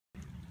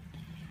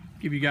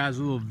Give you guys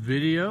a little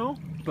video.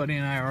 Buddy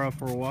and I are out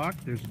for a walk.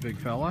 There's a big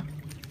fella.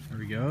 There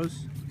he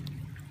goes.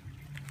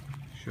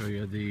 Show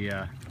you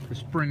the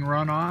spring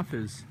runoff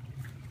is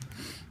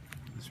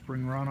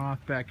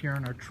back here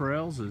on our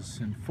trails is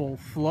in full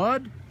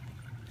flood.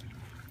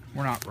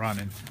 We're not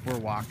running. We're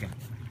walking.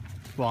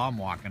 Well, I'm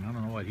walking. I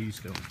don't know what he's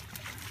doing.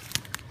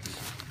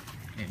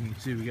 And you can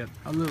see we got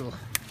a little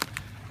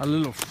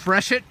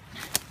freshet.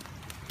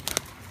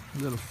 A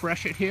little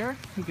freshet here.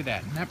 Look at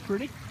that. Isn't that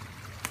pretty?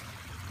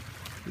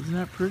 Isn't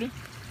that pretty?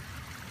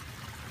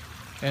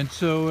 And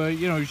so,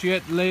 you know, as you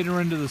get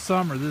later into the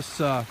summer,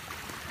 this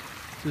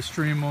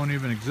stream won't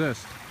even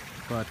exist.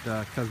 But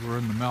because we're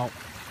in the melt,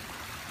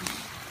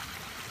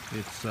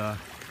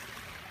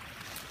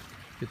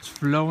 it's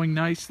flowing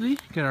nicely.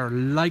 Got our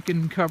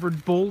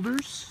lichen-covered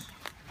boulders.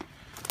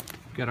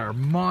 Got our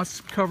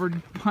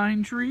moss-covered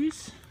pine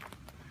trees.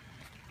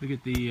 Look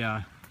at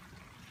that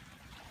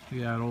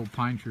old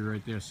pine tree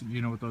right there. So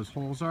you know what those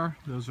holes are?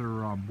 Those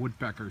are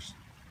woodpeckers.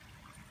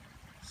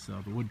 So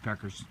the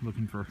woodpeckers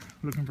looking for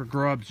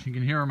grubs. You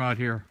can hear them out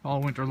here all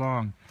winter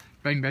long.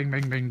 Bang, bang,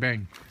 bang, bang,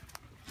 bang.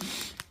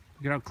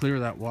 Look at how clear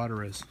that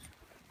water is.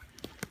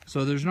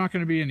 So there's not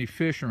going to be any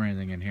fish or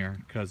anything in here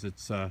because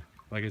it's,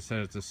 like I said,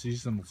 it's a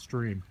seasonal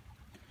stream.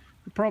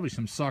 There'll probably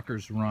some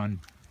suckers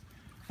run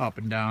up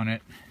and down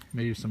it.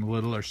 Maybe some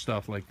littler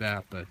stuff like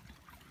that, but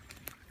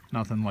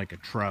nothing like a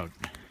trout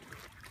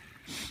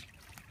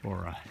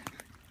or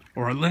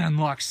a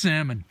landlocked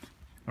salmon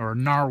or a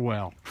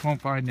narwhal.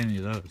 Won't find any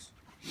of those.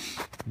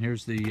 And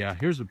here's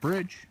the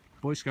bridge,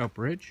 Boy Scout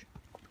bridge.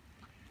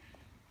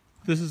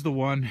 This is the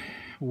one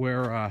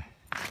where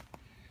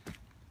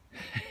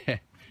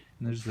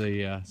there's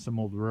some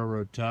old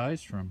railroad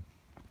ties from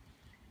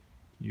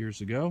years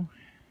ago.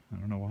 I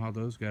don't know how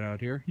those got out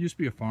here. Used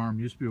to be a farm,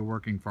 used to be a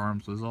working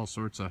farm, so there's all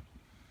sorts of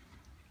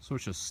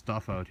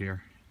stuff out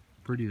here.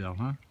 Pretty though,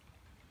 huh?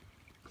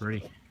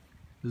 Pretty.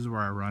 This is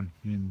where I run,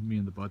 me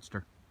and the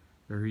Budster.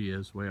 There he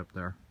is, way up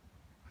there.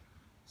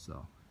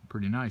 So,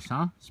 pretty nice,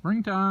 huh?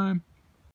 Springtime!